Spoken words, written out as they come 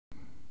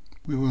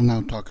We will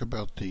now talk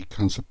about the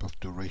concept of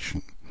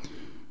duration.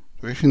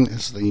 Duration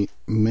is the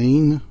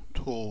main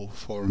tool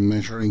for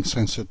measuring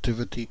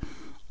sensitivity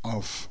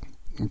of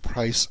the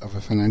price of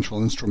a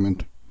financial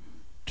instrument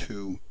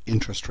to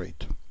interest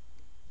rate.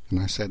 And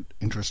I said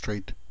interest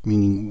rate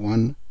meaning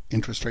one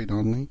interest rate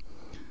only,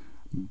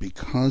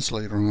 because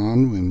later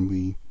on when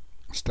we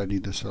study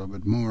this a little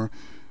bit more,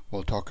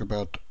 we'll talk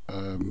about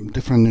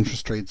different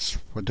interest rates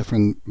for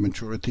different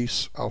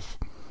maturities of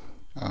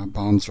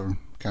bonds or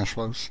cash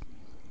flows.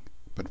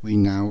 But we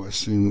now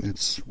assume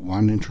it's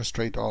one interest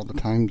rate all the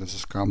time. This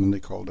is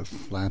commonly called a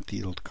flat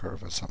yield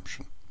curve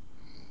assumption.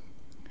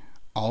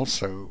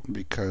 Also,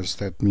 because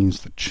that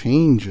means the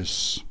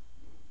changes,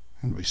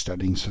 and we're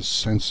studying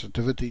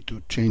sensitivity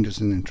to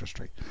changes in interest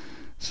rate.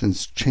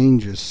 Since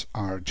changes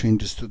are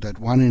changes to that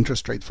one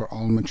interest rate for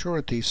all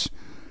maturities,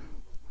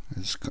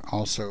 is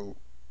also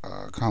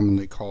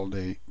commonly called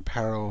a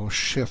parallel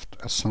shift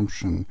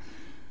assumption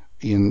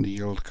in the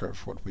yield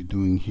curve, what we're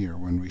doing here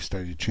when we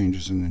study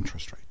changes in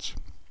interest rates.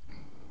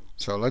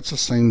 So let's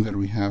assume that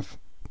we have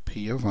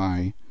P of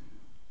I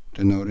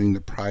denoting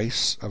the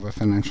price of a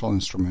financial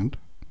instrument,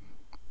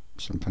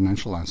 some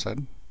financial asset,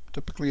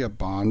 typically a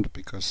bond,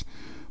 because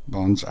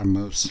bonds are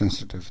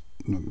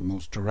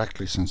most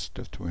directly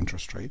sensitive to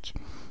interest rates.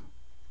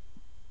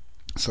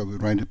 So we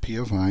write a P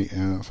of I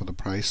for the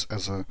price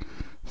as a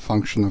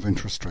function of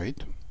interest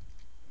rate.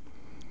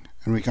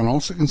 And we can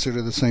also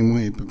consider the same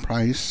way the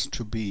price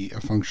to be a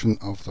function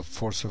of the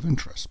force of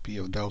interest, P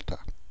of delta.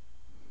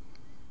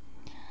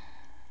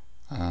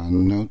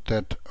 Note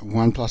that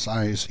 1 plus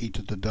I is e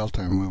to the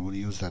delta, and we will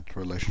use that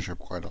relationship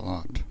quite a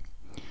lot.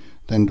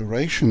 Then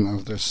duration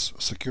of this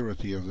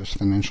security, of this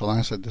financial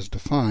asset, is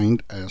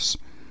defined as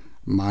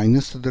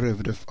minus the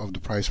derivative of the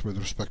price with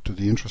respect to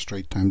the interest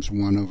rate times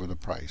 1 over the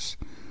price.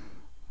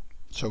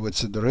 So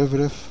it's a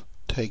derivative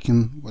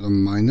taken with a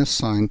minus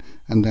sign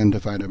and then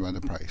divided by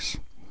the price.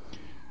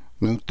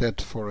 Note that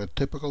for a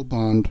typical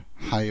bond,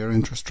 higher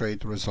interest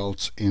rate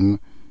results in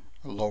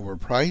a lower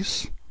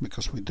price,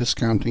 because we're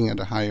discounting at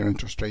a higher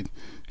interest rate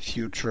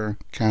future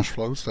cash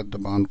flows that the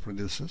bond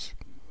produces.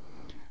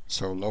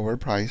 So lower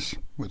price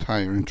with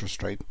higher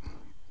interest rate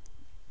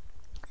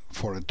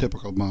for a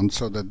typical bond,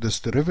 so that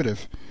this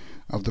derivative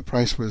of the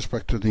price with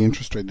respect to the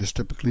interest rate is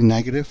typically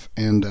negative,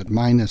 and that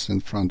minus in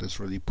front is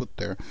really put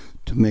there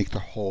to make the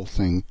whole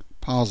thing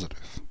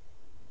positive.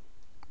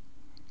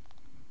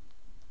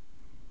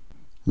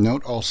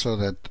 Note also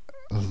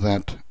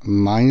that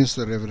minus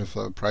the derivative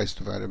of the price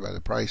divided by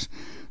the price,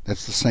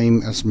 that's the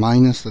same as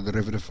minus the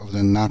derivative of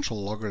the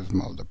natural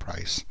logarithm of the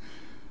price.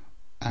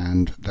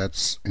 And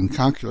that's in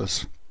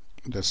calculus,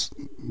 this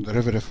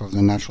derivative of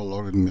the natural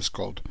logarithm is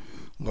called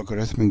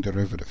logarithmic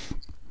derivative.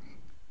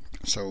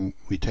 So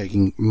we're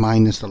taking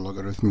minus the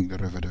logarithmic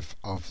derivative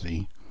of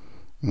the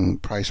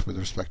price with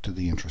respect to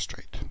the interest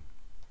rate.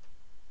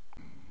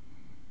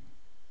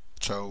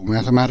 So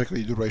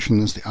mathematically,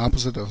 duration is the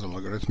opposite of the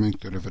logarithmic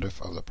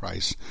derivative of the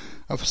price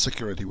of a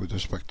security with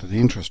respect to the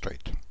interest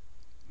rate.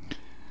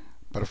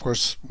 But of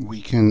course,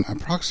 we can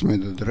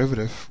approximate the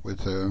derivative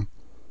with a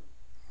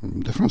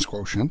difference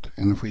quotient,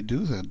 and if we do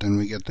that, then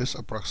we get this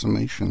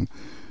approximation.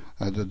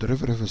 The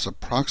derivative is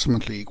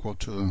approximately equal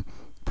to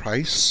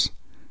price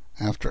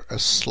after a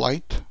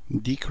slight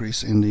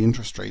decrease in the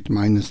interest rate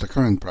minus the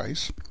current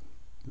price,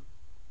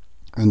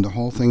 and the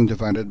whole thing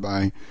divided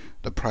by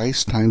the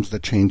price times the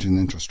change in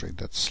interest rate,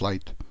 that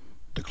slight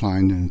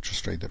decline in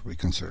interest rate that we're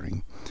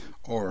considering.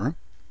 Or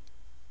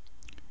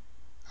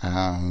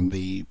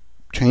the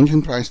change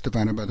in price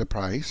divided by the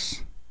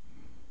price,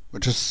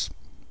 which is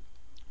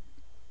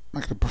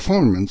like the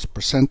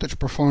percentage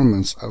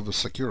performance of a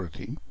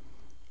security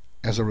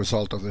as a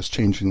result of this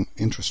change in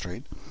interest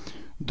rate,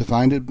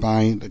 divided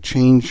by the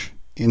change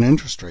in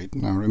interest rate.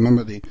 Now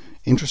remember, the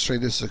interest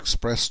rate is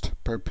expressed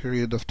per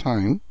period of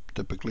time,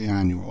 typically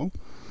annual.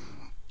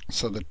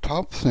 So the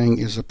top thing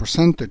is a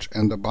percentage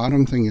and the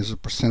bottom thing is a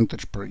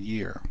percentage per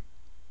year.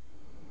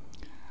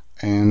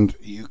 And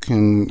you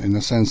can, in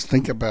a sense,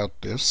 think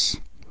about this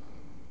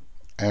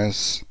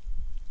as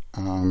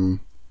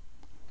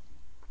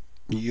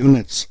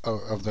units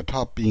of the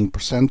top being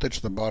percentage,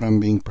 the bottom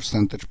being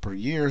percentage per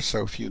year.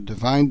 So if you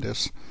divide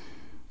this,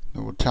 it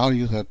will tell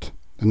you that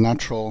the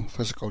natural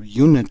physical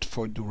unit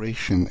for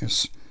duration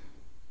is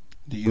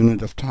the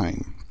unit of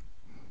time.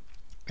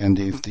 And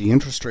if the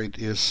interest rate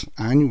is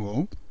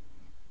annual,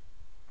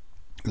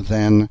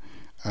 then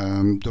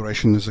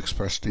duration is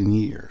expressed in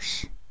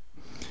years.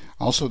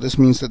 Also, this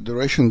means that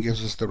duration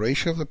gives us the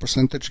ratio of the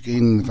percentage gain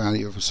in the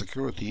value of a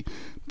security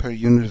per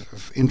unit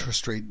of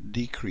interest rate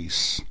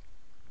decrease.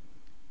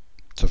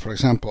 So for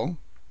example,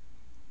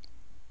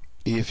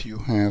 if you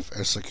have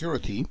a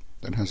security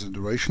that has a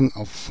duration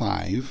of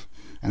 5,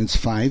 and it's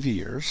 5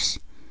 years,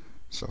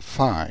 so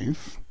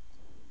 5,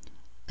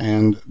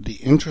 and the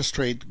interest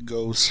rate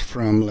goes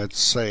from, let's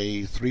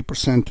say,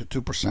 3%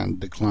 to 2%,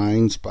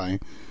 declines by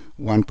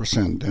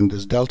 1%, and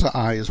this delta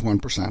I is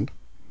 1%,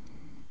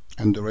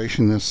 and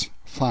duration is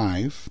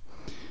 5,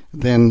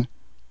 then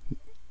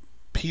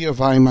P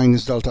of I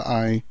minus delta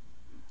I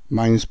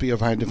minus P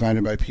of I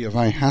divided by P of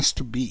I has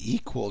to be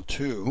equal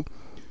to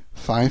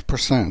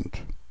 5%.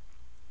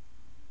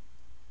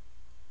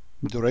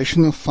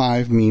 Duration of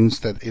 5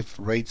 means that if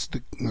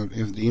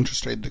the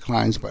interest rate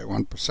declines by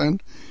 1%,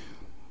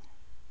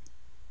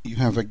 you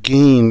have a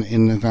gain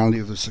in the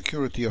value of the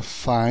security of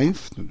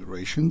 5, the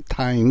duration,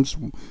 times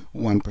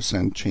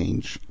 1%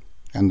 change,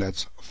 and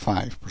that's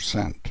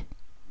 5%.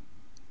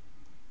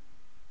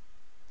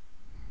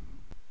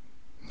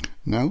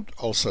 Note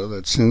also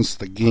that since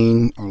the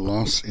gain or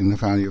loss in the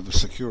value of the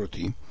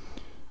security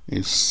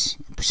is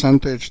a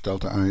percentage,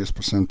 delta I is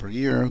percent per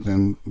year,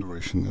 then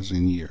duration is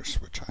in years,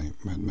 which I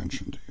had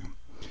mentioned to you.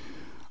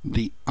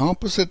 The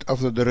opposite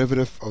of the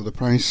derivative of the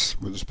price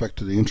with respect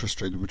to the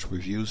interest rate, which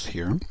we've used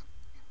here,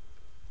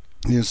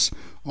 is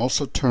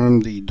also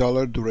termed the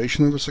dollar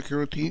duration of a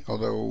security,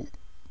 although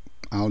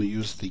I'll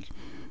use the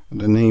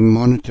name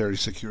monetary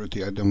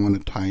security. I don't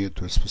want to tie it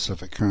to a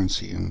specific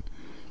currency and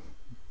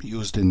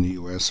used in the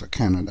US or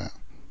Canada,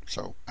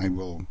 so I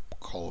will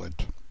call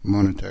it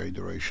monetary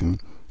duration,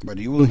 but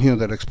you will hear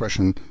that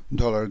expression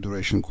dollar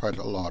duration quite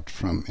a lot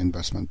from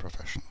investment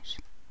professionals.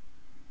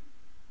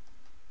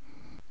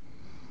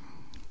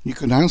 You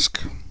could ask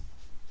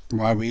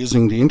why we're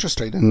using the interest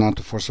rate and not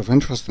the force of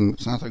interest, and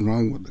there's nothing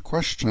wrong with the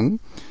question.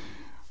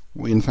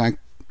 We in fact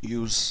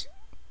use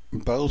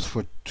both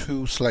for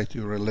two slightly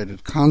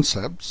related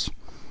concepts.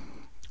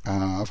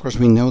 Of course,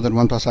 we know that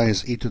 1 plus I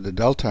is e to the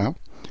delta.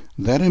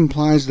 That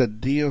implies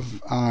that d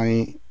of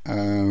I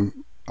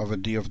of a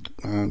d of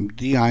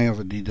di of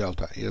a d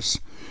delta is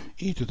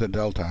e to the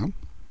delta,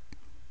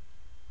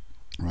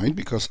 right?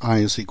 Because I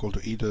is equal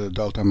to e to the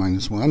delta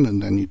minus 1,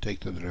 and then you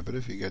take the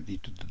derivative, you get e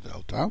to the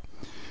delta.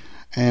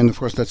 And of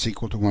course that's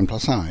equal to 1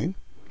 plus I.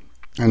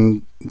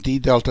 And d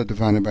delta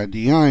divided by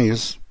di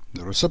is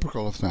the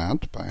reciprocal of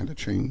that by the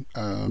chain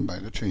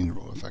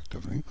rule,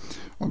 effectively.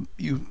 Well,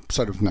 you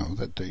sort of know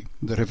that the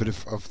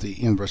derivative of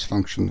the inverse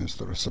function is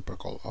the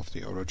reciprocal of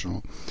the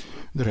original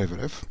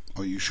derivative,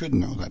 or you should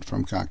know that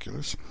from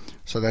calculus.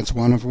 So that's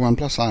 1 over 1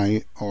 plus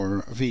I,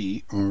 or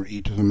v, or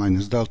e to the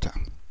minus delta.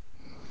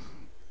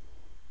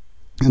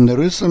 And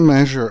there is a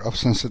measure of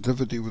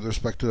sensitivity with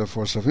respect to the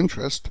force of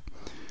interest,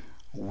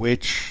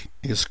 which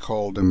is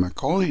called the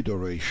Macaulay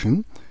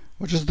duration,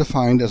 which is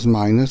defined as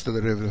minus the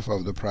derivative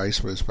of the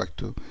price with respect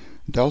to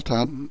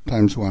delta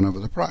times 1 over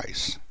the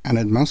price, and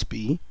it must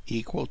be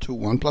equal to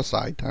 1 plus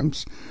I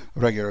times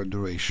regular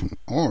duration,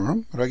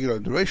 or regular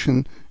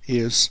duration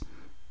is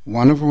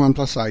 1 over 1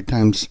 plus I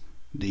times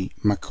the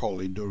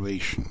Macaulay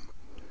duration.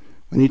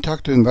 When you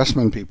talk to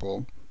investment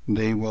people,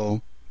 they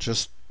will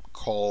just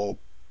call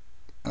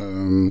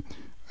an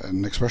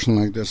expression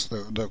like this,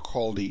 they'll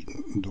call the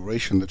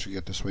duration that you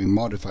get this way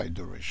modified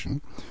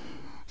duration.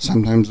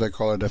 Sometimes they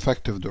call it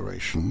effective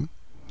duration,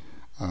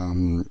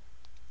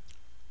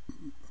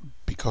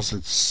 because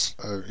it's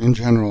in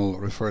general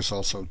refers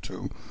also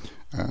to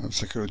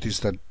securities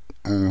that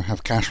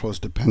have cash flows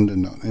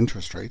dependent on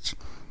interest rates.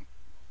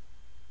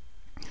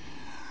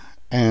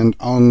 And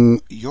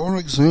on your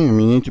exam,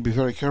 you need to be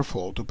very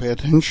careful to pay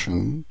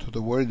attention to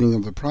the wording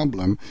of the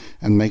problem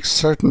and make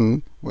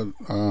certain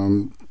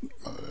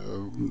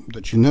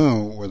that you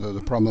know whether the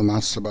problem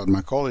asks about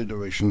Macaulay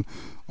duration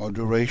or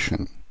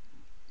duration.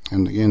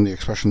 And again, the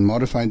expression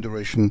modified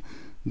duration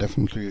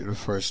definitely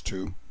refers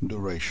to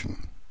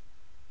duration.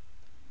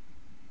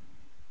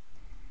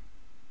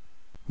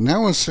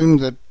 Now assume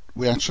that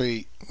we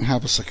actually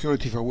have a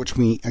security for which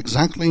we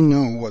exactly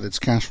know what its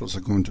cash flows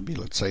are going to be.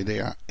 Let's say they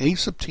are a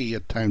sub t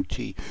at time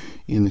t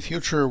in the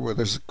future, where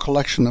there's a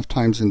collection of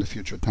times in the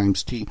future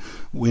times t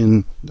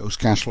when those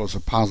cash flows are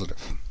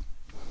positive.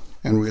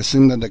 And we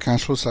assume that the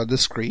cash flows are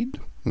discrete,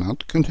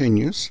 not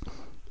continuous.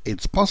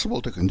 It's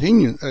possible to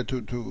continue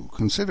to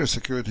consider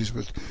securities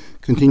with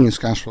continuous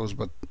cash flows,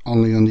 but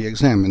only on the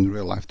exam. In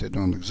real life they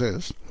don't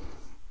exist.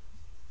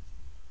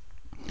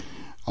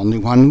 Only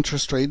one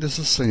interest rate is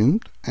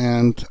assumed,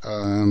 and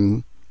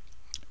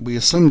we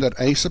assume that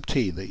a sub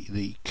t,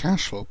 the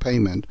cash flow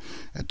payment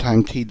at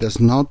time t, does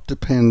not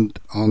depend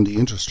on the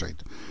interest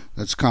rate.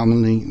 That's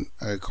commonly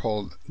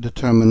called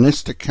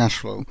deterministic cash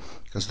flow,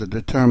 because they're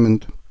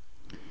determined,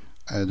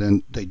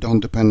 then they don't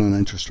depend on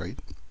interest rate.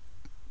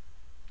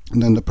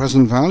 And then the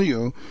present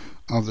value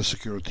of the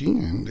security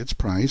and its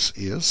price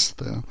is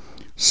the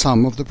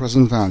sum of the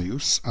present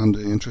values under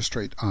interest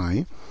rate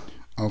I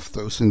of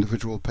those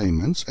individual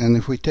payments. And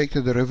if we take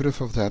the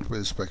derivative of that with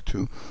respect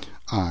to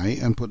I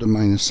and put a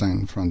minus sign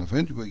in front of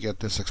it, we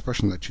get this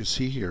expression that you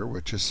see here,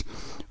 which is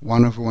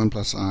 1 over 1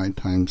 plus I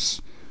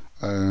times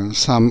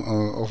sum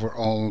over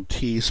all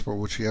t's for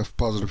which you have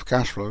positive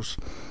cash flows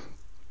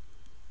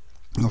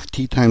of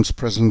t times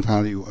present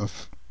value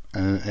of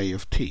a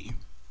of t.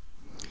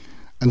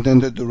 And then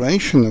the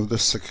duration of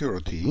this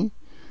security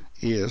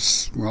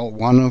is, well,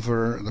 1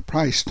 over the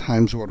price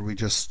times what we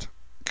just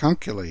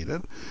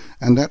calculated,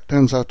 and that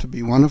turns out to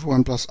be 1 over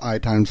 1 plus I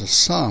times the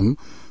sum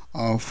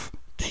of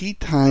t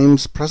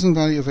times present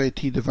value of at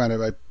divided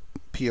by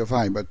p of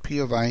I. But p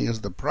of I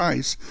is the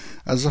price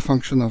as a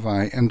function of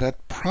I, and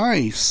that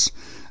price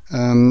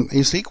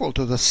is equal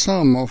to the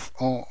sum of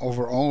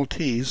over all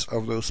t's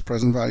of those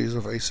present values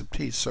of a sub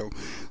t. So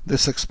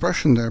this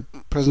expression there,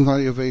 present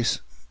value of a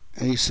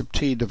sub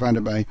t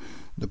divided by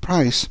the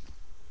price,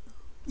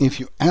 if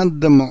you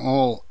add them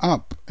all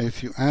up,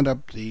 if you add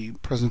up the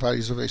present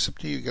values of a sub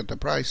t, you get the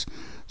price.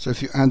 So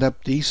if you add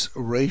up these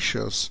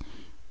ratios,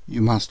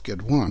 you must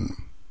get 1.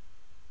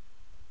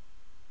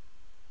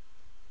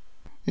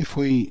 If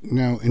we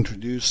now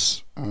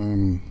introduce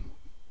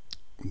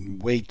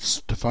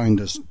weights defined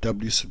as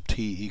w sub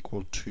t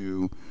equal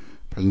to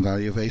present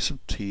value of a sub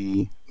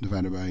t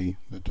divided by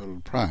the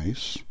total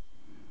price,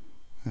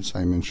 as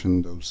I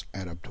mentioned, those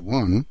add up to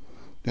 1,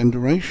 then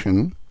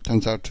duration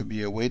turns out to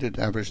be a weighted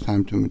average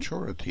time to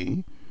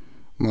maturity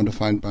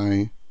modified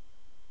by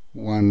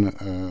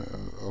 1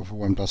 over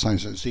 1 plus I.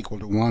 So it's equal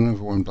to 1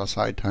 over 1 plus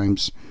I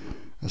times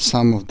a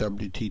sum of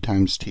wt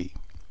times t.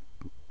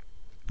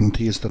 And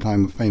t is the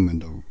time of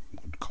payment, or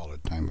would call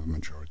it time of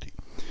maturity.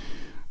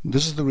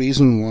 This is the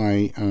reason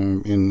why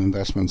in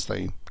investments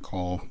they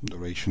call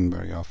duration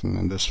very often,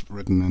 and this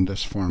written in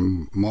this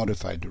form,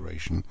 modified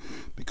duration,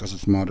 because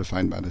it's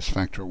modified by this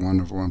factor 1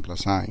 over 1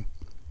 plus I.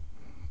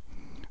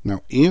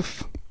 Now,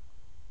 if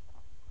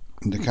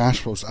the cash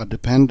flows are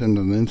dependent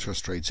on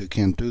interest rates, you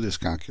can't do this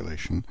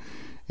calculation.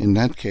 In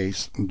that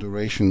case,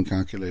 duration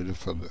calculated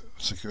for the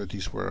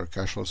securities where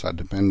cash flows are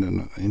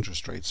dependent on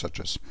interest rates, such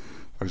as,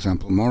 for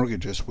example,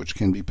 mortgages, which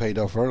can be paid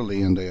off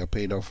early, and they are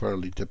paid off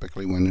early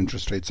typically when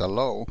interest rates are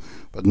low,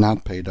 but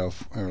not paid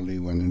off early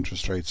when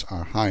interest rates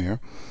are higher.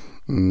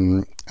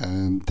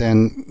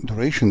 Then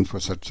duration for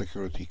such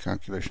security,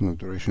 calculation of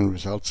duration,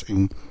 results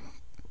in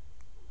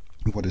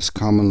what is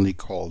commonly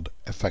called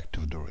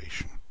effective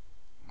duration.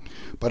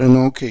 But in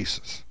all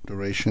cases,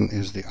 duration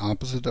is the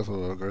opposite of a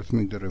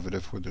logarithmic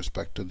derivative with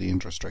respect to the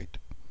interest rate.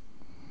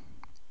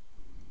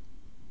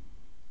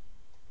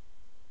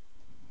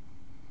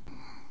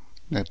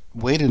 That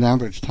weighted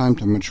average time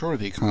to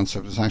maturity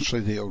concept is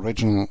actually the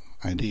original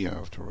idea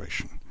of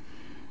duration.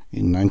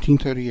 In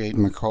 1938,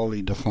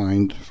 Macaulay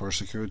defined for a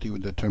security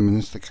with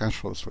deterministic cash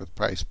flows with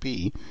price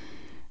P,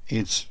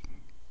 its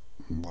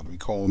what we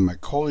call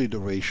Macaulay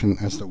duration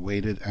as the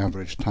weighted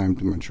average time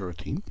to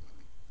maturity.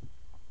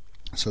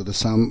 So the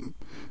sum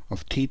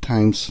of t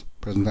times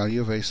present value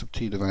of a sub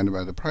t divided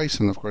by the price,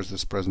 and of course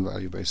this present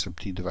value of a sub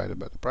t divided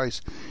by the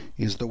price,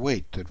 is the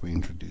weight that we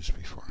introduced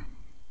before.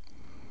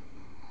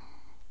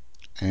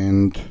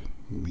 And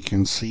we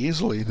can see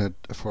easily that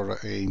for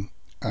a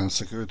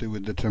security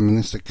with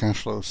deterministic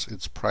cash flows,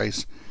 its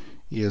price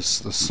is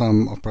the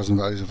sum of present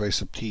values of a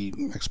sub t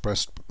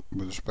expressed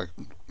with respect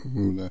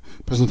to the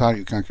present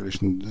value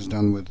calculation is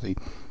done with the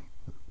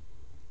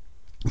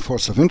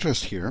force of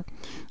interest here.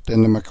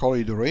 Then the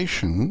Macaulay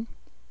duration,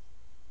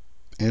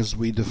 as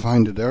we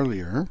defined it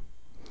earlier,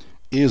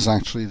 is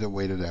actually the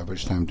weighted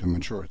average time to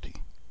maturity.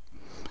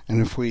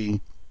 And if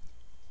we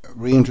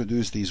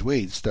reintroduce these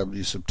weights,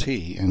 w sub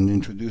t, and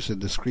introduce a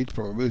discrete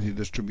probability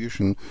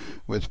distribution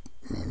with,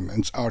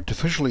 it's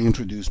artificially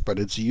introduced, but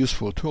it's a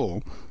useful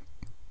tool,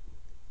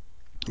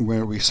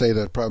 where we say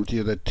that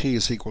probability that t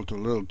is equal to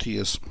little t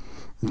is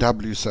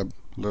w sub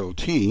little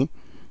t,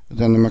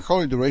 then the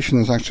Macaulay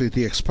duration is actually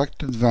the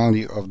expected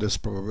value of this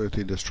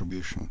probability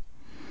distribution.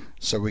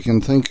 So we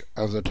can think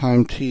of the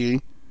time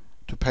t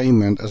to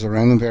payment as a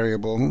random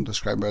variable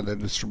described by the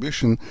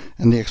distribution,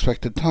 and the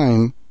expected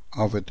time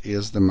of it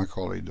is the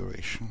Macaulay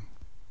duration.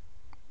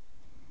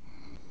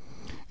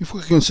 If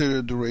we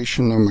consider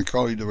duration or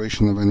Macaulay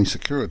duration of any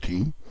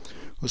security,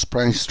 whose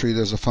price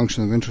treated as a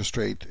function of interest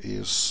rate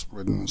is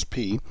written as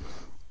P,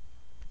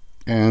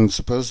 and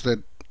suppose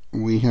that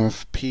we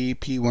have P,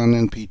 P1,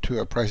 and P2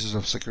 are prices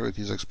of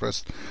securities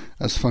expressed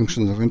as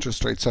functions of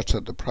interest rate, such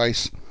that the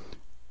price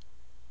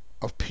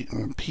of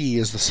P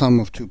is the sum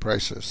of two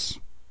prices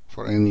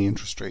for any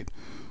interest rate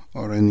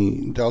or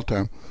any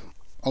delta,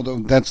 although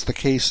that's the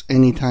case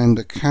anytime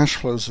the cash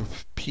flows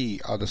of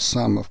P are the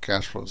sum of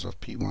cash flows of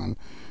P1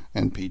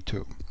 and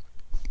P2.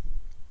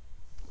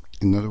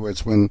 In other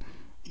words, when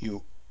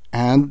you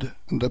add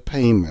the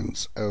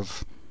payments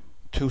of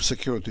two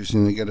securities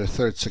and you get a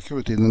third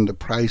security, then the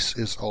price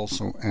is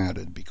also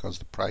added, because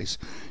the price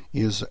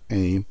is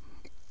a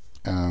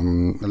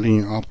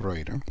linear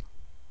operator.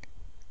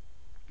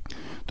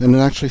 Then it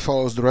actually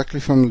follows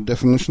directly from the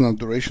definition of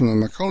duration and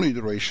Macaulay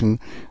duration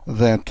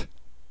that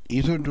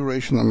either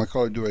duration or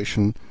Macaulay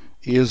duration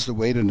is the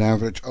weighted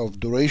average of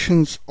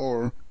durations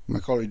or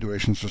Macaulay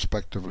durations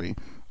respectively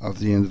of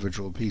the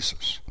individual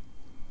pieces.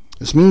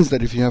 This means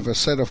that if you have a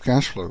set of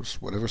cash flows,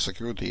 whatever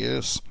security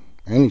is,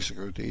 any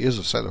security is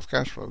a set of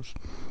cash flows,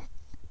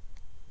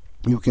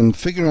 you can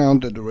figure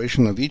out the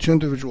duration of each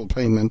individual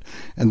payment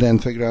and then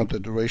figure out the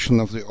duration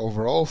of the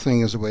overall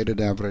thing as a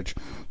weighted average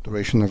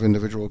duration of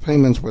individual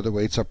payments, where the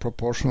weights are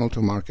proportional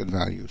to market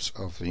values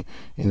of the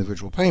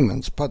individual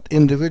payments. But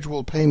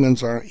individual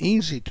payments are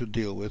easy to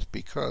deal with,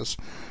 because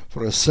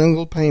for a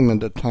single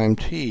payment at time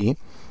t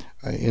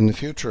in the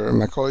future,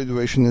 Macaulay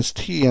duration is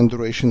t and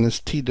duration is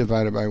t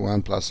divided by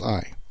 1 plus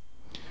I.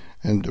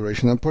 And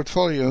duration of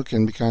portfolio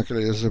can be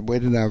calculated as a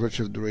weighted average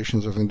of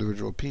durations of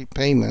individual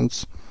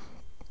payments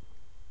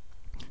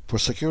For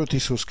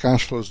securities whose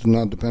cash flows do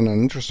not depend on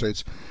interest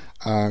rates,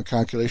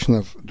 calculation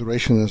of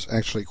duration is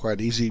actually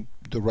quite easy,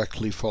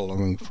 directly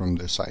following from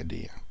this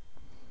idea.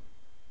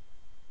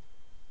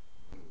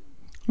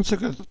 Let's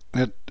look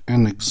at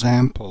an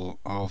example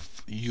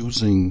of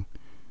using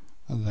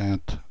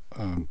that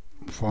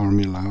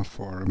formula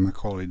for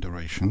Macaulay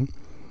duration,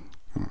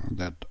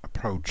 that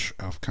approach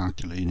of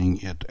calculating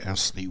it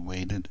as the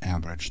weighted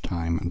average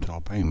time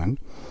until payment.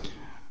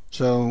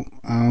 So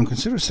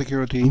consider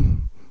security,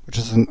 which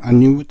is an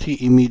annuity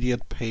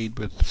immediate paid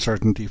with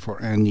certainty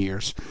for n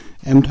years,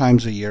 m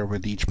times a year,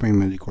 with each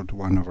payment equal to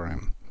 1 over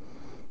m.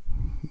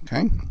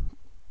 Okay?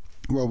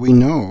 Well, we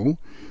know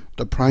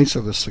the price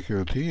of a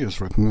security is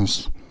written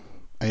as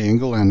A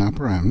angle n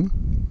upper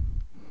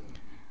m,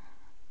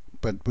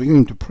 but we're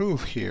going to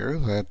prove here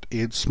that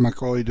its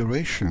Macaulay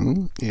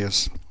duration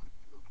is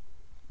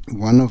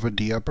 1 over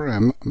d upper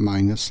m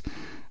minus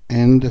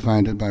n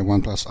divided by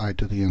 1 plus I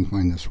to the n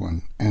minus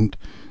 1. And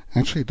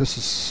actually this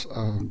is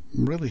a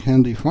really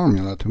handy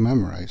formula to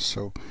memorize,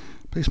 so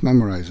please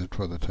memorize it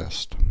for the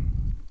test.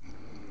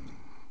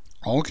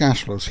 All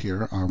cash flows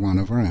here are 1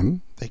 over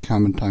m. They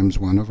come in times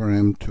 1 over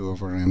m, 2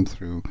 over m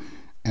through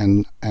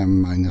n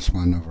m minus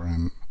 1 over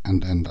m,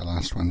 and then the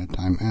last one at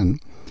time n.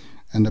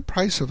 And the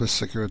price of a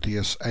security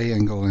is A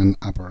angle n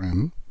upper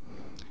m,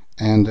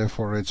 and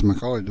therefore its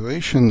Macaulay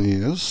duration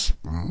is,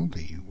 well,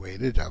 the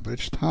weighted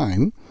average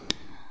time.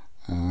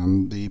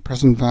 The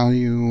present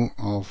value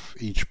of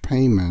each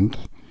payment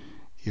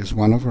is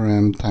 1 over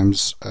m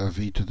times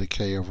v to the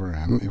k over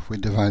m. If we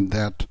divide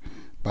that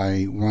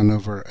by 1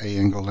 over A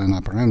angle n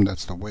upper m,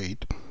 that's the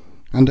weight,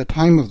 and the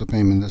time of the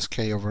payment is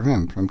k over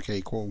m, from k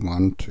equal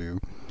 1 to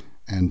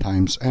n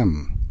times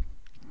m.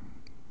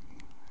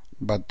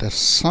 But the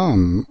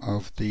sum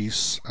of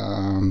these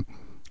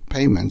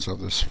payments of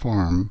this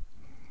form,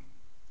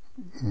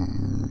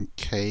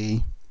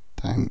 k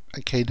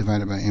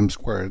divided by m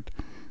squared,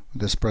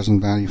 this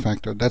present value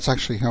factor, that's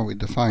actually how we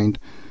defined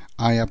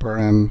I upper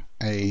m,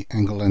 A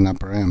angle n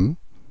upper m.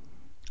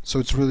 So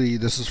it's really,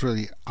 this is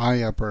really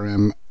I upper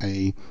m,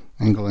 A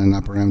angle n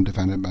upper m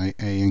divided by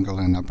A angle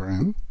n upper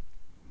m.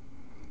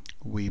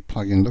 We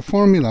plug in the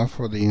formula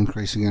for the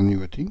increasing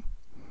annuity.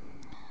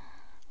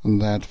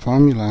 And that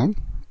formula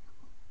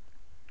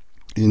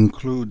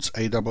includes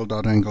A double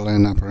dot angle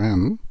n upper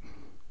m.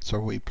 So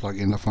we plug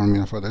in the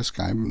formula for this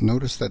guy.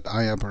 Notice that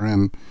I upper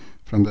m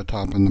from the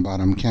top and the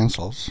bottom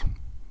cancels.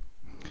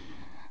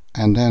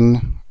 And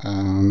then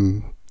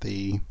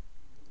the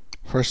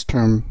first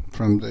term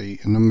from the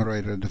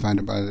numerator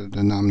divided by the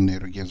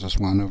denominator gives us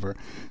 1 over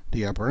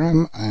the upper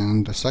m,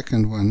 and the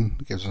second one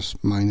gives us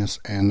minus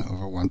n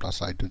over 1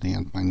 plus I to the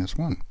n minus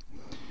 1.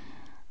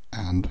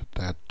 And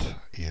that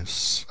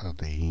is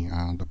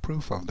the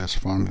proof of this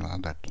formula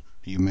that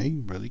you may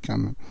really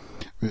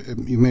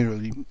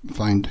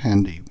find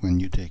handy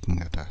when you're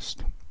taking a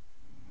test.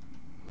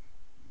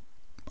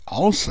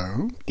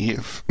 Also,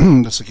 if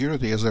the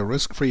security is a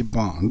risk-free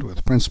bond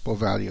with principal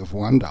value of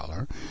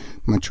 $1,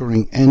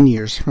 maturing n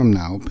years from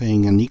now,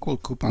 paying an equal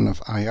coupon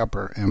of I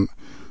upper m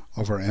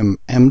over m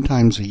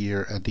times a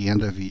year at the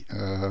end of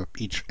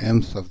each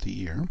nth of the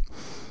year,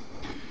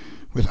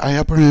 with I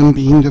upper m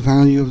being the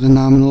value of the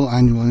nominal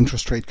annual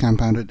interest rate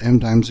compounded m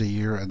times a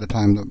year at the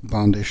time of the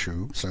bond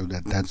issue, so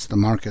that's the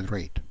market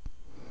rate.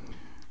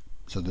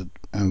 So that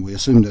we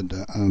assume that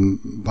the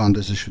bond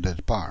is issued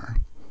at par.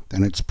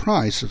 Then its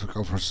price, if it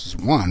goes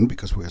 1,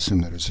 because we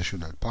assume that it's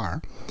issued at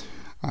par,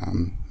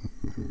 and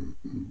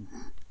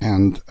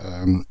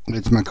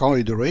its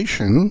Macaulay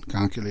duration,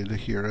 calculated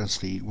here as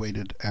the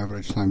weighted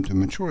average time to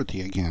maturity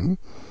again,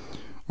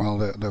 while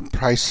the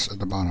price at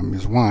the bottom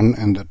is 1,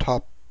 and the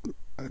top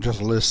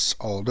just lists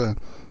all the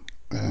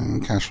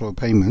cash flow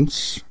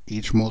payments,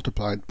 each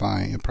multiplied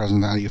by a present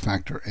value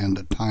factor and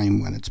the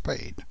time when it's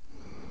paid.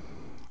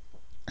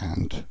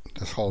 And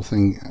this whole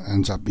thing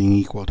ends up being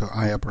equal to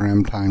I upper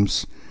m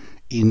times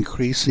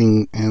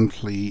increasing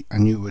nthly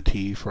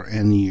annuity for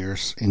n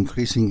years,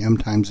 increasing m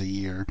times a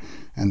year,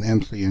 and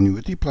nthly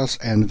annuity plus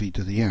nv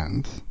to the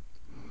nth.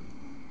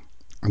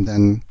 And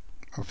then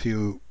if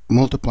you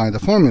multiply the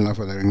formula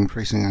for the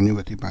increasing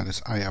annuity by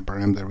this I upper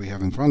m that we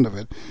have in front of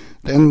it,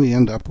 then we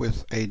end up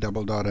with A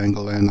double dot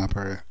angle n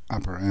upper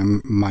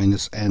m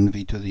minus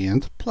nv to the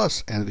nth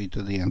plus nv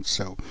to the nth.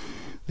 So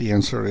the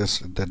answer is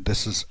that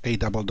this is A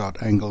double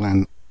dot angle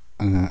n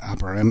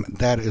upper m.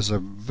 That is a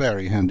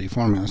very handy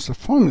formula. It's a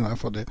formula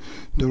for the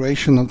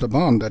duration of the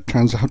bond that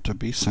turns out to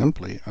be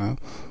simply a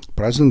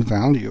present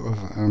value of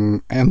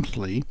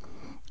nthly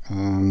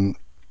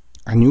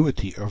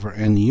annuity over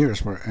n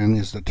years, where n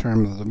is the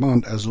term of the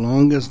bond, as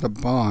long as the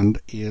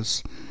bond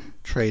is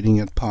trading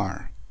at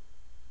par.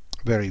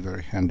 Very,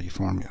 very handy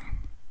formula.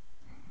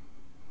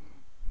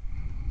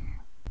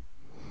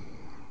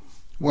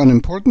 One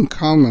important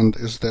comment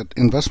is that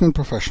investment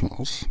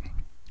professionals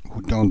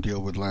who don't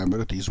deal with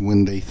liabilities,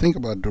 when they think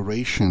about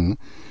duration,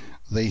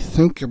 they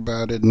think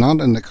about it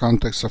not in the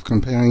context of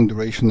comparing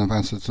duration of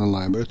assets and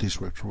liabilities,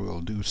 which we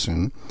will do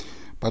soon,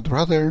 but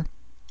rather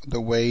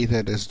the way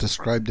that is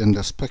described in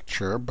this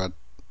picture. But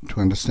to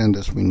understand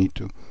this, we need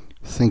to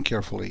think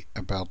carefully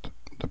about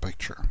the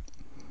picture.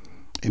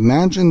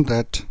 Imagine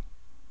that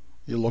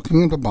you're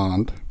looking at a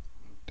bond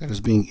that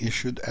is being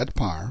issued at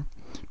par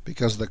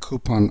because the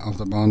coupon of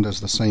the bond is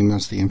the same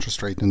as the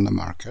interest rate in the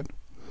market,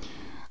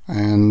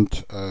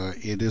 and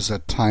it is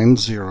at time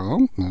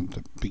 0, at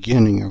the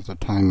beginning of the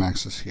time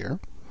axis here.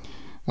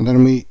 And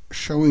then we're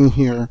showing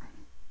here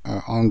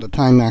on the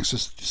time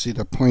axis, you see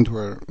the point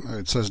where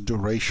it says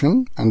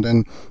duration, and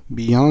then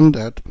beyond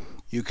that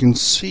you can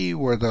see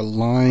where the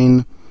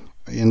line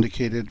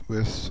indicated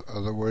with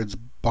the words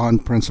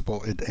bond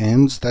principal, it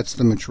ends. That's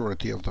the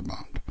maturity of the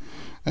bond.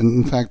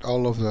 And in fact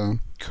all of the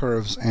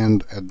curves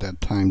end at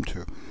that time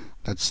too.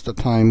 That's the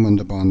time when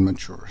the bond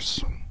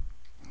matures.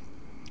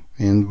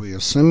 And we're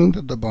assuming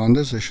that the bond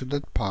is issued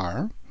at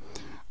par.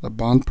 The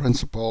bond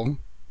principal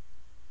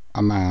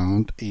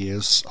amount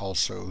is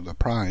also the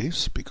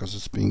price because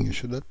it's being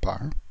issued at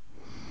par.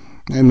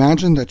 Now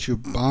imagine that you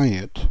buy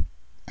it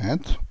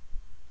at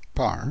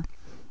par,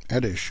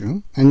 at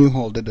issue, and you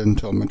hold it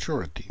until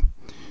maturity.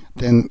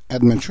 Then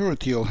at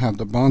maturity you'll have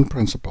the bond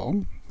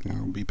principal,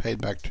 be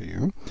paid back to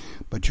you,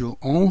 but you'll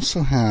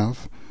also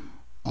have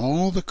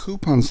all the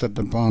coupons that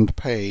the bond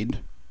paid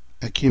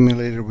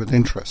accumulated with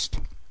interest.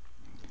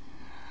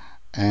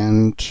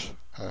 And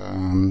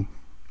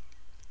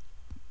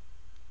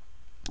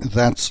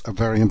that's a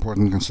very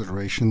important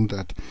consideration,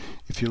 that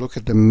if you look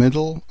at the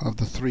middle of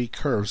the three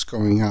curves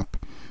going up,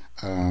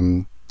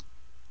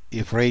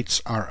 if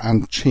rates are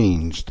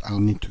unchanged, I'll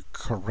need to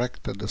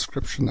correct the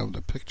description of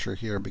the picture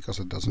here because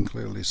it doesn't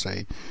clearly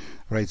say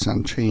rates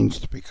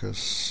unchanged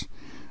because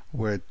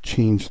where it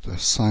changed the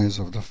size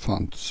of the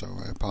font. So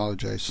I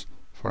apologize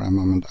for a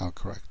moment, I'll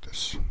correct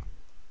this.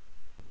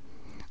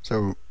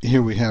 So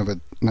here we have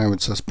it. Now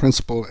it says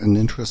principal and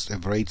interest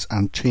if rates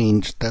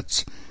unchanged.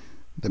 That's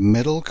the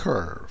middle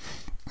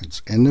curve.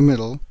 It's in the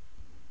middle,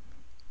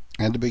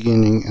 at the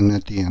beginning and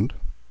at the end.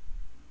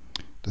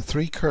 The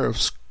three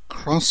curves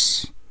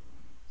cross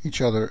each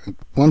other at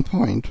one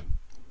point.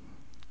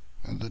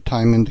 The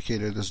time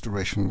indicated is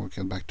duration. We'll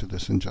get back to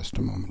this in just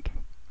a moment.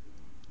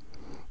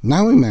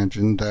 Now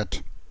imagine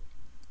that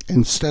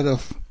instead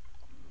of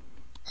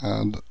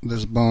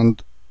this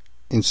bond,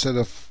 instead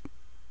of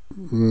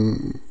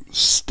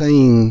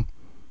staying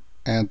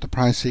at the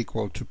price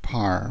equal to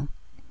par,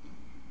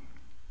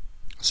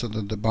 so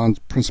that the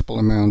bond principal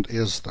amount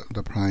is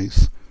the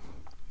price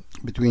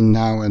between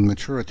now and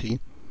maturity,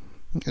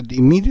 and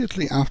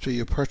immediately after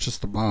you purchase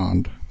the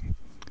bond,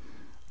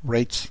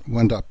 rates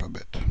went up a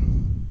bit.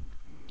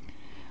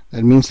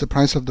 That means the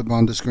price of the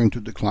bond is going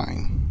to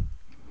decline.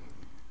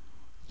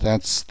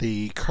 That's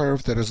the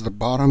curve that is the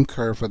bottom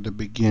curve at the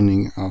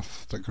beginning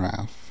of the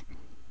graph.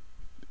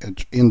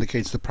 It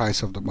indicates the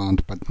price of the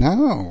bond, but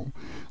now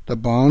the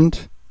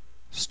bond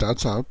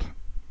starts out,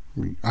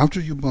 after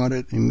you bought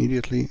it,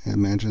 immediately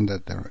imagine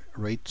that the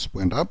rates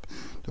went up,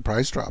 the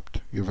price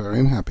dropped, you're very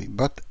unhappy.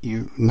 But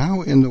you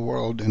now in the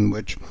world in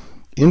which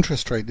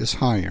interest rate is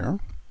higher,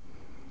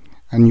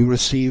 and you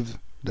receive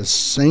the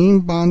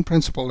same bond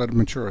principal at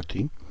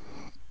maturity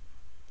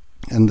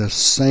and the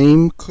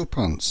same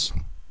coupons.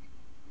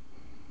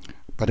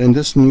 But in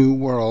this new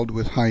world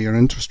with higher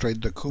interest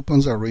rate, the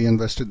coupons are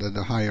reinvested at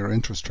a higher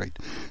interest rate.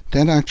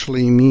 That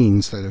actually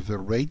means that if the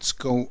rates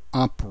go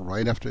up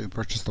right after you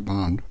purchase the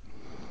bond,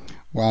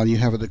 while you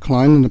have a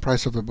decline in the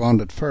price of the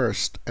bond at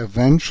first,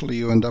 eventually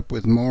you end up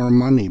with more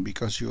money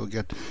because you will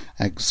get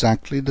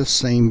exactly the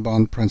same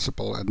bond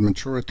principal at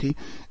maturity,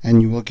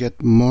 and you will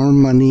get more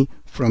money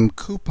from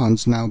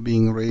coupons now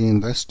being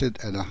reinvested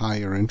at a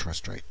higher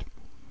interest rate.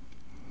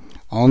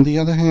 On the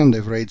other hand,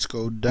 if rates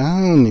go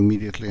down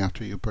immediately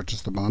after you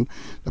purchase the bond,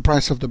 the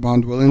price of the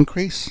bond will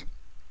increase.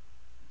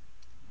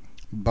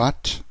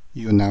 But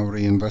you're now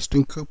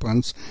reinvesting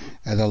coupons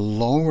at a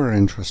lower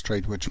interest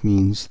rate, which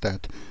means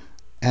that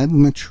at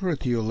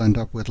maturity you'll end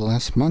up with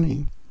less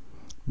money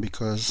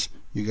because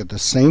you get the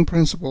same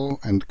principal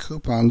and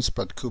coupons,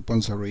 but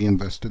coupons are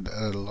reinvested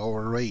at a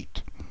lower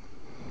rate.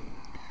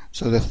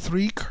 So the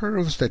three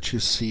curves that you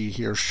see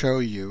here show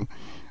you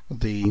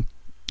the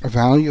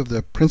value of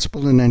the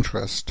principal and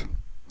interest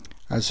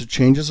as it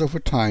changes over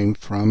time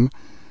from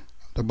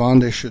the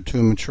bond issue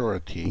to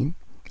maturity,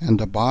 and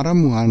the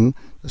bottom one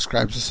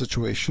describes a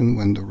situation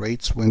when the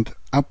rates went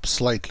up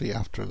slightly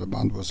after the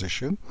bond was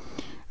issued.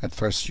 At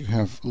first you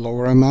have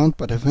lower amount,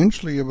 but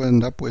eventually you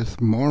end up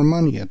with more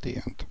money at the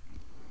end.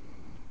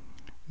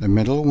 The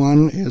middle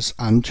one is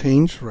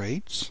unchanged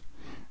rates,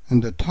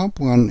 and the top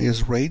one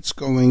is rates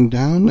going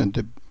down at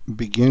the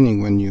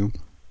beginning when you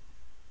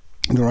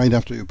right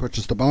after you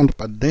purchase the bond,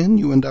 but then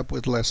you end up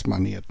with less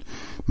money at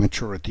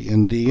maturity.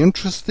 And the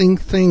interesting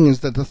thing is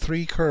that the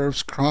three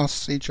curves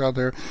cross each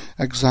other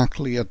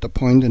exactly at the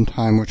point in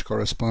time which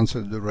corresponds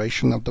to the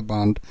duration of the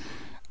bond,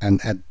 and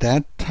at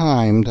that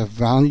time the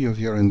value of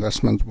your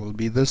investment will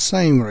be the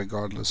same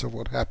regardless of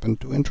what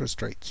happened to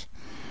interest rates.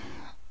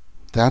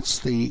 That's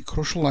the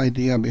crucial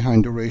idea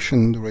behind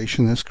duration.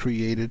 Duration is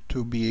created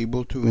to be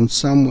able to in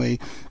some way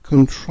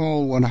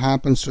control what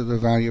happens to the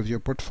value of your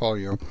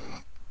portfolio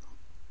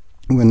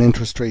when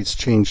interest rates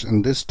change.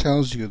 And this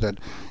tells you that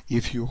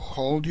if you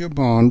hold your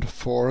bond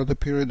for the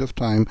period of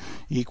time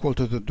equal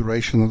to the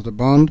duration of the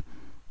bond,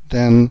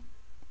 then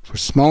for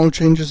small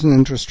changes in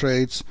interest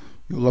rates,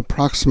 you'll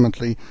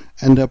approximately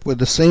end up with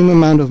the same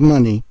amount of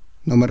money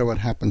no matter what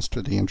happens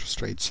to the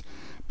interest rates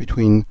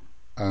between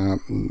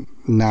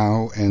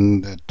now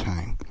and that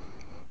time.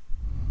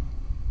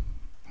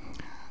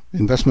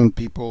 Investment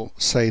people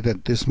say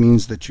that this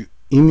means that you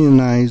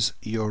immunize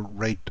your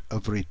rate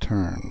of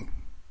return.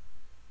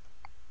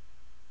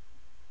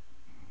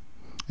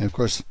 And of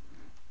course,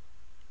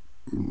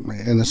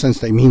 in a sense,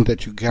 they mean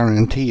that you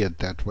guarantee it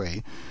that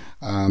way.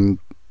 And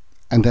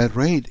that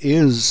rate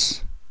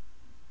is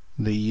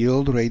the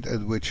yield rate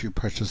at which you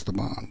purchase the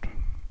bond.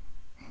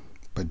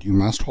 But you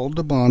must hold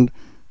the bond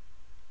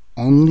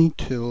only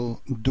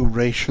till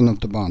duration of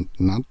the bond,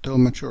 not till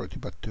maturity,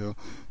 but till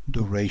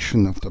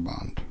duration of the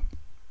bond.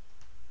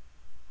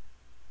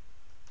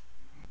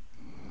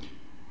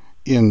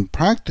 In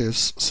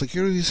practice,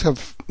 securities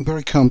have a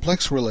very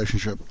complex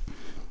relationship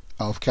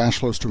of cash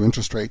flows to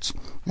interest rates,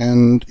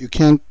 and you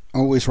can't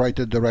always write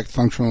a direct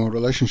functional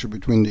relationship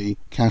between the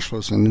cash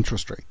flows and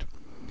interest rate.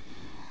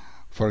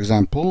 For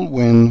example,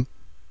 when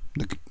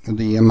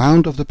the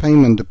amount of the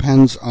payment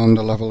depends on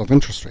the level of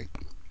interest rate,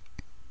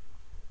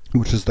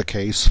 which is the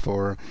case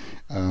for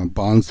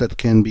bonds that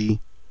can be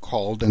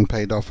called and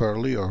paid off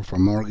early, or for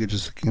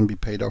mortgages that can be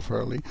paid off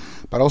early,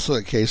 but also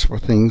the case for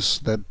things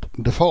that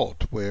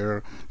default,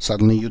 where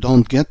suddenly you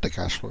don't get the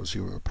cash flows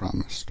you were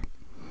promised.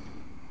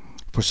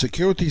 For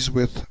securities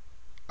with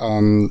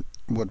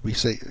what we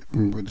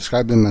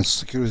describe them as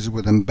securities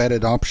with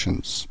embedded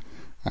options,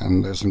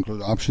 and those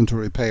include option to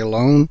repay a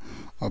loan,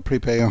 or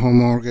prepay a home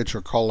mortgage,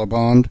 or call a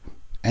bond,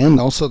 and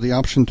also the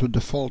option to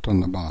default on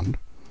the bond.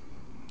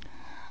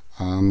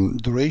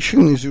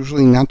 Duration is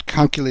usually not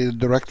calculated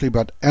directly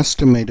but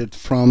estimated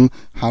from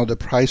how the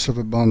price of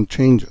a bond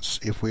changes.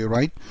 If we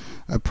write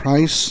a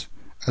price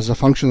as a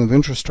function of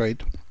interest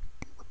rate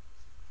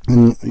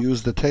and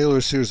use the Taylor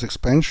series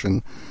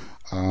expansion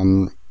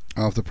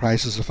of the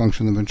price as a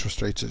function of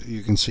interest rates,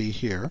 you can see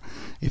here.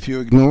 If you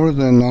ignore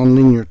the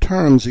nonlinear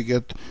terms, you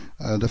get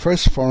the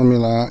first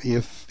formula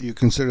if you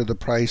consider the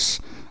price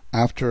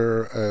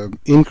after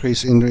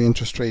increase in the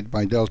interest rate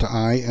by delta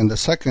I, and the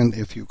second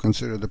if you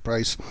consider the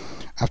price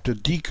after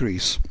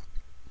decrease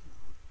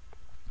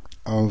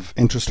of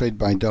interest rate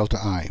by delta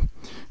I.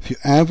 If you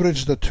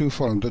average the two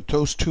formulas,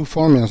 those two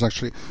formulas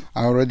actually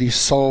are already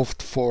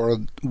solved for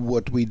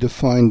what we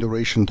define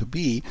duration to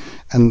be,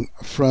 and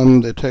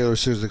from the Taylor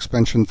series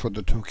expansion for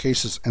the two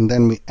cases, and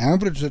then we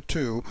average the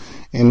two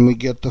and we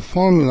get the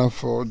formula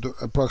for the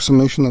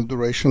approximation of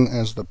duration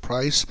as the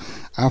price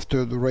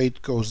after the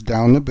rate goes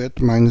down a bit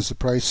minus the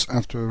price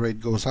after the rate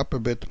goes up a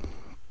bit,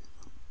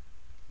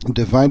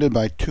 divided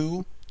by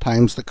 2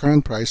 times the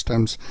current price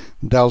times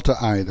delta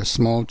I, the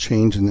small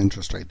change in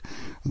interest rate.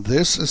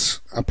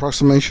 This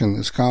approximation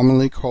is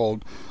commonly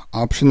called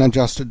option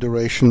adjusted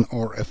duration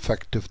or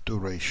effective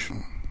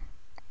duration.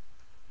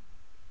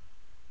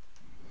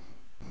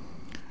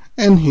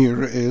 And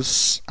here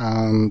is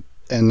an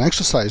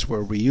exercise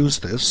where we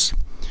use this.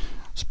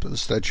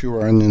 Suppose that you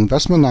are an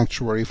investment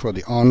actuary for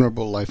the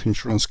Honorable Life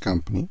Insurance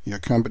Company. Your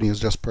company has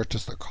just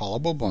purchased a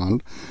callable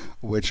bond,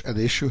 which at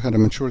issue had a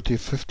maturity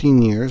of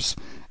 15 years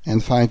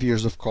and 5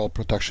 years of call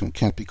protection. It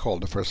can't be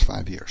called the first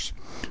 5 years.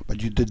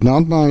 But you did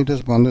not buy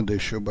this bond at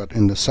issue, but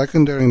in the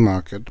secondary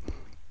market,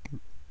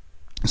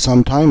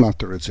 some time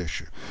after its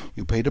issue.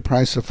 You paid a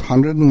price of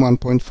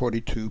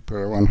 101.42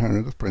 per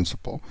 100 of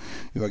principal.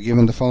 You are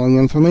given the following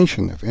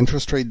information. If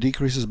interest rate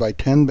decreases by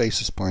 10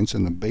 basis points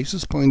and the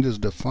basis point is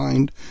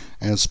defined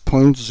as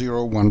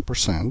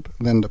 0.01%,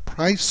 then the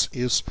price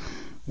is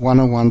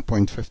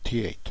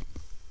 101.58.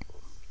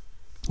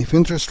 If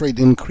interest rate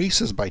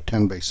increases by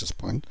 10 basis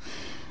points,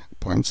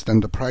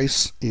 then the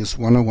price is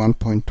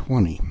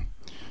 101.20.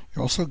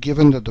 You're also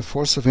given that the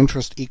force of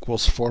interest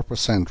equals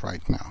 4%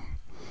 right now.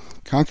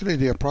 Calculate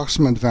the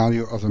approximate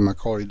value of the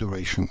Macaulay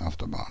duration of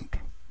the bond.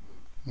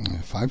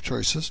 5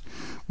 choices.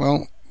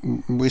 Well,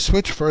 we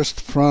switch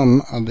first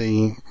from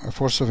the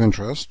force of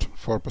interest,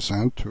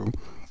 4%, to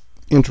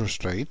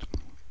interest rate.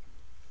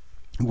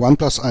 1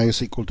 plus I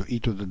is equal to e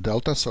to the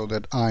delta, so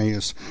that I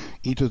is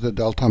e to the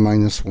delta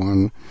minus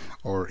 1,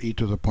 or e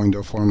to the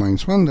 0.04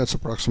 minus 1. That's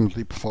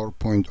approximately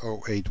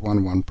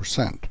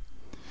 4.0811%.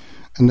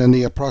 And then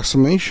the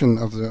approximation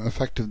of the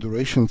effective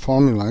duration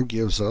formula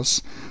gives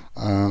us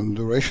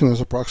duration is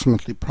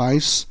approximately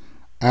price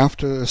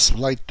after a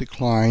slight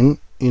decline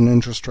in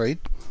interest rate.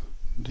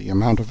 The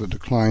amount of the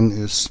decline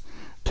is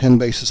 10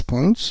 basis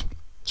points.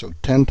 So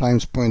 10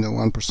 times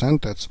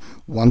 0.01%, that's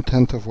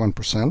 1/10 of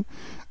 1%.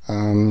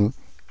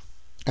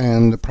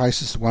 And the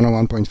price is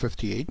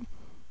 101.58.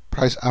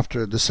 Price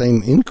after the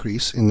same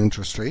increase in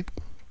interest rate,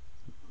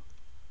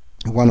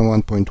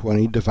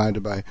 101.20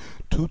 divided by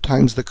 2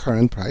 times the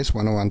current price,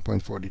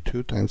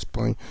 101.42 times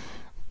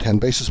 10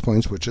 basis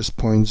points, which is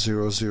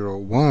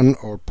 0.001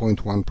 or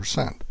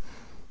 0.1%.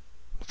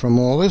 From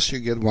all this, you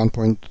get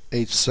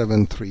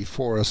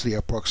 1.8734 as the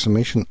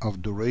approximation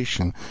of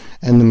duration.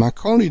 And the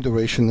Macaulay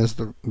duration is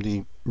the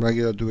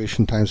regular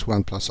duration times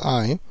 1 plus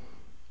I,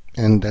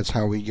 and that's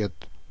how we get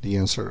the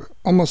answer,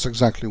 almost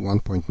exactly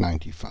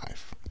 1.95.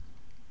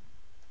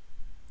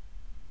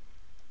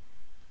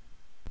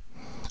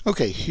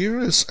 Okay, here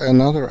is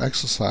another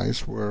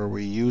exercise where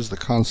we use the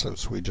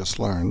concepts we just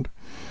learned.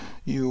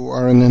 You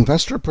are an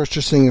investor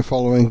purchasing a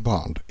following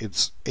bond. It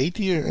has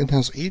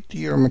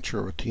 8-year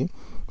maturity,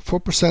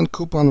 4%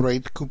 coupon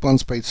rate,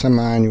 coupons paid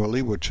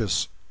semi-annually, which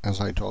is, as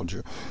I told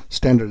you,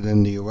 standard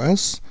in the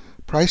US.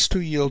 Price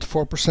to yield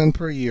 4%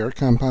 per year,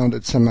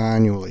 compounded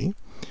semi-annually.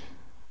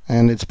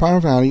 And its par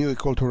value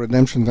equal to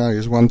redemption value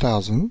is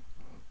 1,000.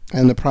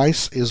 And the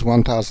price is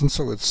 1,000,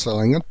 so it's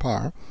selling at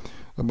par.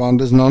 The bond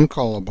is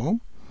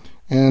non-callable.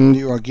 And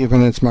you are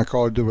given its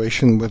Macaulay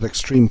duration with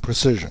extreme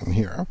precision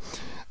here,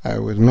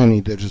 with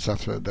many digits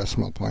after a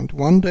decimal point.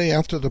 One day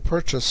after the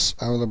purchase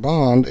of the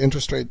bond,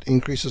 interest rate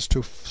increases to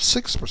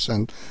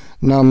 6%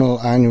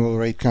 nominal annual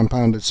rate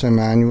compounded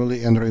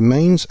semi-annually and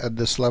remains at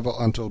this level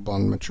until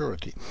bond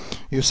maturity.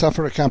 You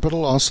suffer a capital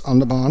loss on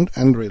the bond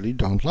and really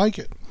don't like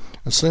it.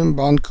 Assume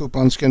bond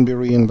coupons can be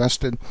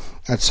reinvested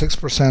at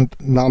 6%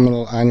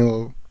 nominal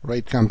annual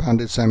rate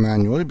compounded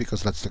semi-annually,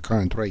 because that's the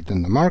current rate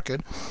in the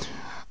market.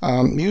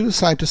 You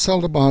decide to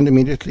sell the bond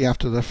immediately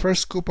after the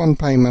first coupon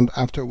payment,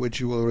 after which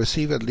you will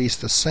receive at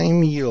least the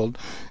same yield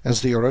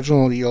as the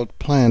original yield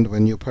planned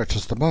when you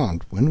purchased the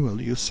bond. When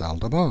will you sell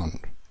the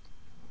bond?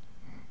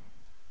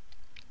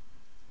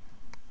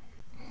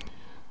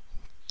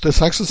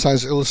 This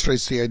exercise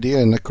illustrates the idea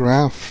in the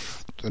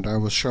graph that I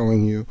was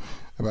showing you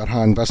about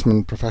how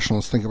investment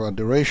professionals think about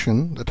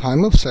duration. The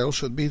time of sale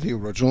should be the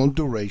original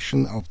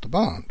duration of the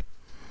bond.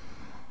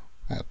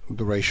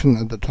 Duration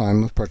at the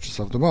time of purchase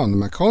of the bond. The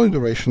Macaulay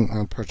duration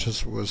at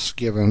purchase was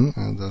given,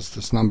 and there's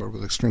this number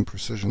with extreme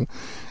precision,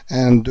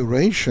 and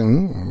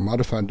duration, or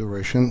modified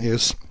duration,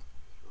 is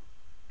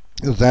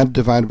that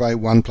divided by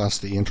 1 plus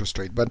the interest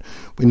rate. But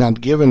we're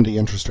not given the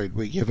interest rate,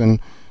 we're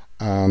given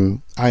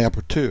I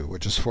upper 2,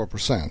 which is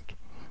 4%.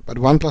 But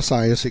 1 plus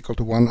I is equal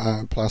to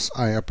 1 plus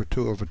I upper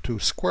 2 over 2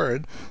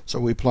 squared, so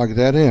we plug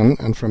that in,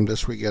 and from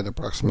this we get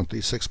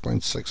approximately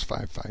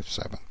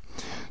 6.6557.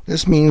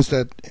 This means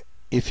that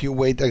if you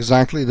wait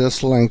exactly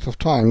this length of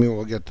time, you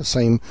will get the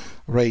same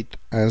rate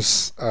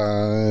as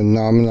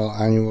nominal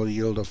annual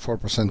yield of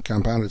 4%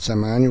 compounded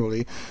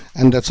semi-annually,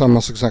 and that's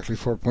almost exactly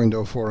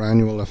 4.04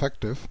 annual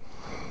effective.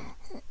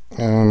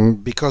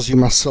 Because you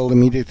must sell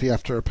immediately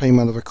after a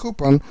payment of a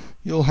coupon,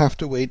 you'll have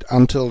to wait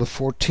until the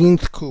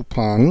 14th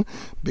coupon,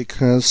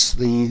 because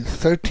the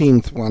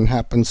 13th one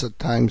happens at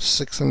times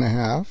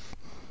 6.5,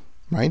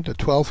 right? The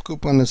 12th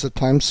coupon is at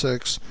times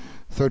 6,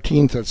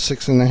 13th at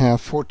 6.5,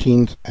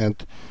 14th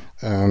at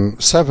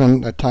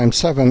 7 at time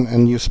 7,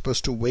 and you're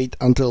supposed to wait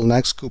until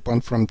next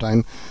coupon from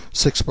time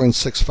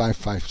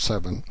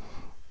 6.6557.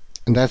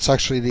 And that's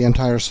actually the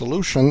entire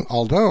solution,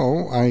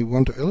 although I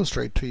want to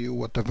illustrate to you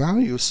what the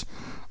values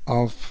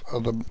of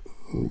the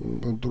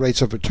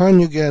rates of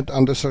return you get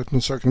under certain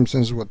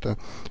circumstances, what the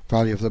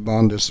value of the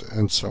bond is,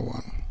 and so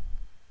on.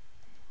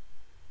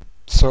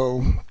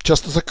 So,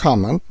 just as a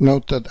comment,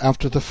 note that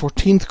after the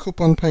 14th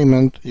coupon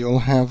payment, you'll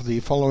have the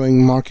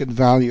following market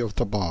value of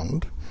the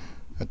bond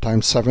at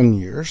times 7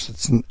 years.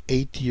 It's an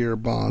 8-year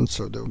bond,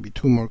 so there will be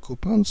 2 more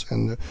coupons,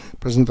 and the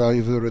present value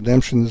of the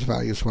redemption is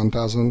value is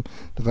 1,000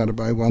 divided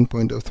by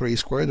 1.03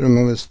 squared.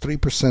 Remember, it's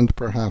 3%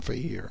 per half a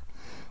year,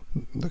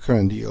 the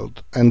current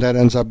yield, and that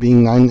ends up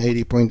being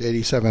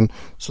 980.87.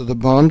 So the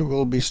bond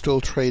will be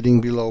still trading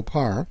below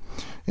par.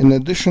 In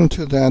addition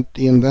to that,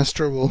 the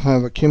investor will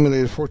have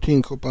accumulated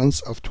 14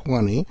 coupons of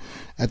 20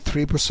 at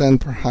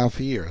 3% per half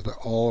a year. They're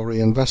all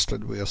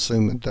reinvested, we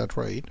assume, at that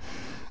rate.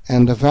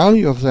 And the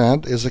value of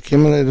that is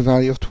accumulated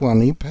value of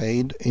 20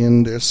 paid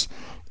in this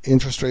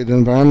interest rate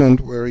environment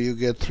where you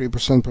get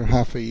 3% per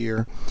half a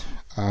year,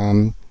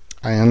 and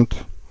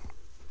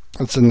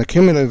it's an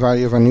accumulated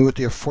value of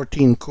annuity of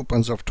 14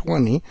 coupons of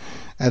 20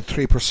 at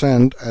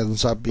 3%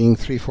 ends up being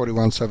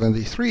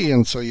 341.73,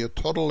 and so your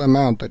total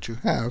amount that you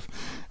have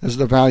is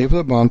the value of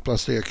the bond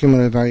plus the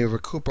accumulated value of a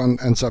coupon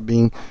ends up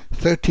being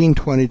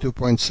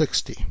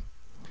 1322.60.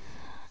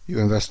 You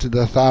invested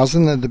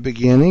 1,000 at the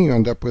beginning, you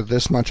end up with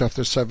this much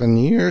after 7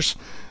 years.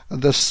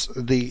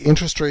 The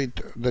interest rate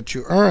that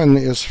you earn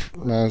is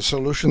a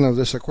solution of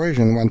this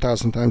equation.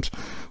 1,000 times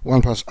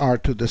 1 plus r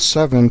to the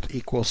 7th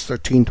equals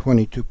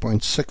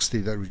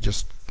 1322.60 that we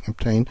just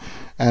obtained.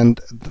 And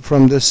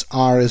from this,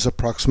 r is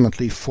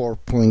approximately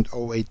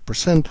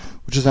 4.08%,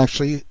 which is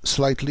actually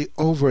slightly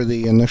over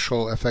the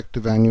initial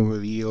effective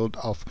annual yield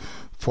of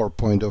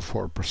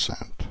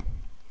 4.04%.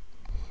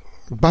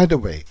 By the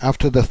way,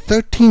 after the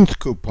 13th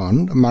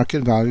coupon, the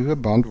market value of the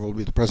bond will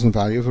be the present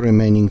value of the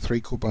remaining 3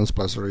 coupons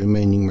plus the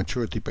remaining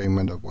maturity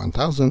payment of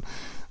 1,000.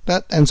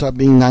 That ends up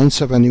being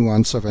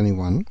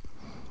 971.71.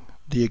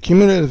 The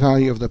accumulated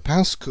value of the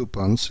past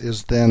coupons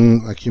is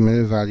then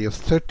accumulated value of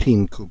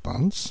 13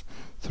 coupons,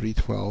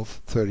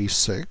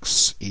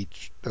 312.36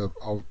 each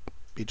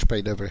each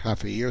paid every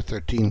half a year,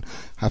 13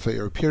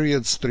 half-a-year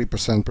periods,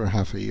 3% per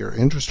half-a-year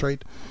interest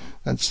rate.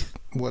 That's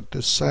what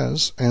this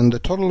says. And the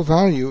total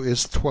value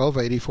is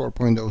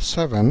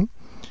 1284.07.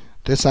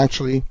 This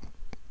actually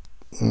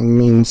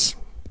means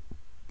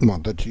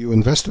that you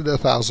invested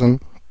 1,000,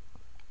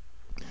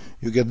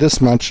 you get this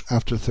much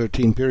after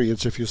 13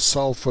 periods. If you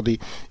solve for the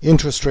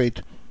interest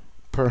rate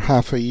per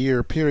half a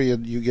year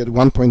period, you get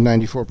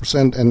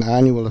 1.94%, an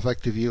annual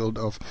effective yield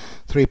of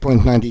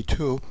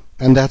 3.92,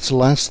 and that's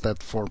less than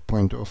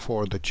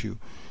 4.04 that you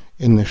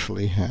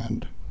initially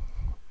had.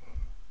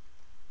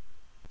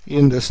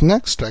 In this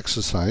next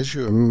exercise,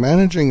 you are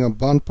managing a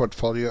bond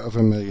portfolio of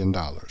 $1 million.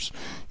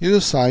 You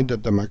decide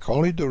that the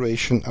Macaulay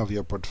duration of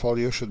your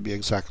portfolio should be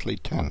exactly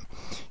 10.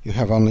 You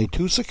have only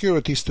 2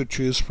 securities to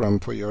choose from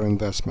for your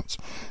investments: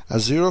 a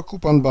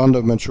zero-coupon bond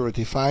of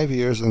maturity 5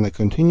 years and a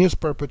continuous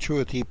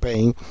perpetuity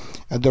paying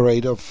at the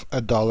rate of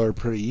 $1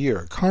 per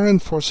year.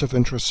 Current force of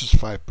interest is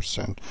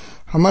 5%.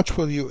 How much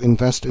will you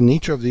invest in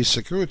each of these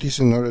securities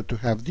in order to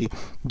have the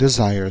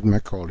desired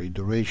Macaulay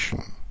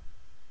duration?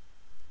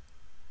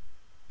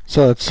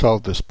 So let's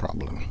solve this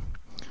problem.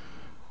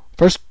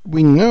 First,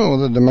 we know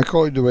that the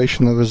Macaulay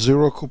duration of a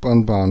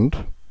zero-coupon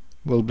bond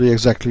will be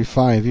exactly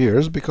 5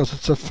 years because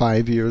it's a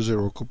 5-year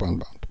zero-coupon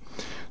bond.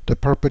 The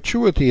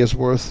perpetuity is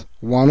worth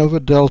 1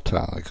 over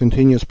delta, a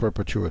continuous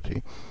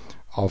perpetuity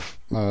of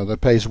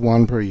that pays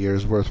 1 per year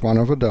is worth 1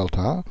 over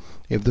delta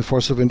if the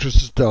force of interest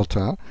is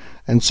delta,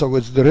 and so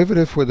its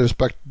derivative with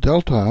respect to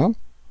delta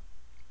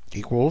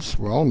equals,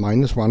 well,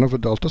 minus 1 over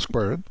delta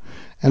squared,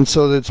 and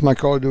so that its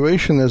Macaulay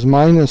duration is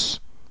minus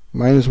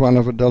 1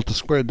 over delta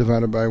squared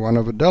divided by 1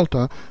 over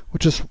delta,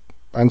 which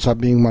ends up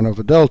being 1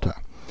 over delta.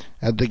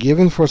 At the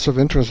given force of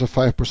interest of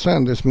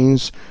 5%, this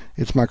means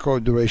its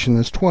Macaulay duration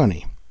is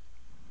 20.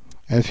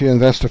 And if you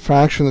invest a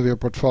fraction of your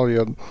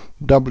portfolio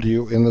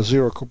W in the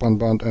zero-coupon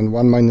bond and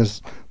 1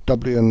 minus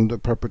W in the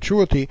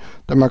perpetuity,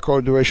 the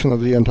Macaulay duration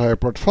of the entire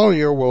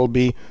portfolio will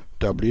be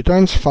W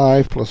times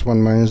 5 plus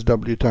 1 minus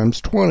W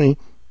times 20,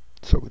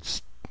 so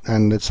it's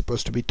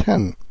supposed to be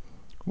 10.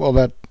 Well,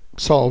 that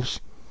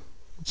solves.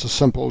 It's a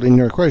simple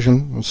linear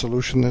equation. The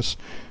solution is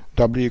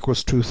W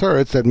equals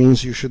 2/3. That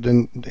means you should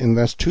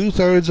invest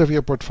 2/3 of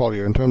your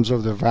portfolio in terms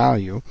of the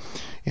value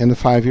in the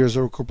 5-year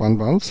zero-coupon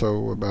bond,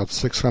 so about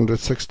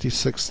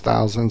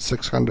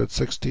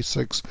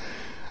 $666,666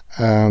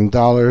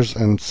 dollars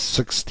and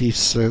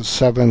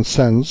 67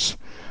 cents,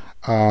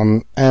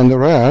 and the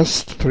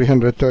rest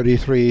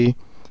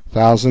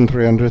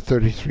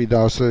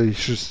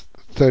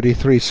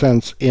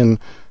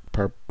 $333,333.33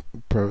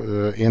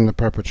 in the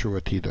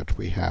perpetuity that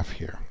we have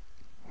here.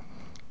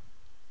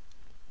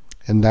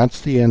 And that's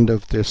the end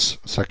of this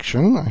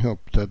section. I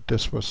hope that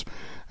this was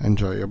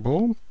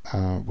enjoyable.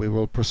 We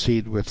will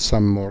proceed with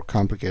some more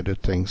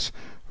complicated things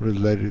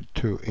related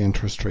to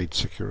interest rate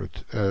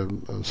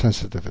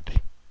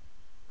sensitivity.